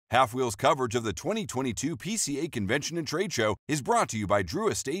Halfwheel's coverage of the 2022 PCA Convention and Trade Show is brought to you by Drew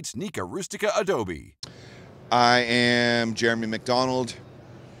Estates Nica Rustica Adobe. I am Jeremy McDonald,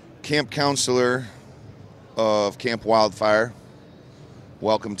 camp counselor of Camp Wildfire.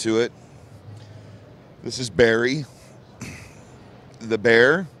 Welcome to it. This is Barry, the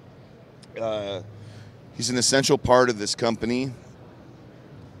bear. He's an essential part of this company.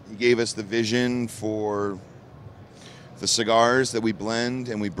 He gave us the vision for the cigars that we blend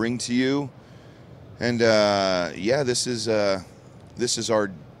and we bring to you. And yeah, this is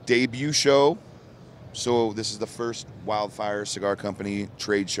our debut show. So this is the first Wildfire Cigar Company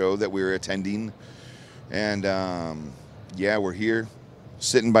trade show that we're attending. And yeah, we're here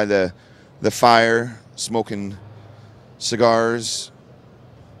sitting by the fire, smoking cigars.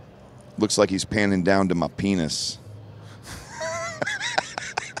 Looks like he's panning down to my penis.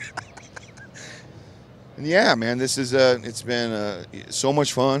 And yeah, man, this is it's been so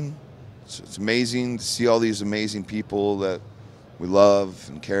much fun. It's amazing to see all these amazing people that we love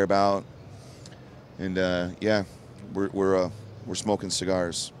and care about. And yeah, we're smoking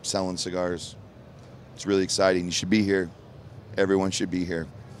cigars, selling cigars. It's really exciting. You should be here. Everyone should be here.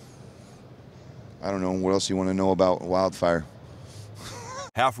 I don't know what else you want to know about Wildfire.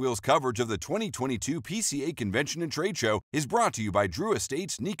 Halfwheel's coverage of the 2022 PCA Convention and Trade Show is brought to you by Drew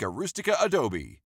Estates Nica Rustica Adobe.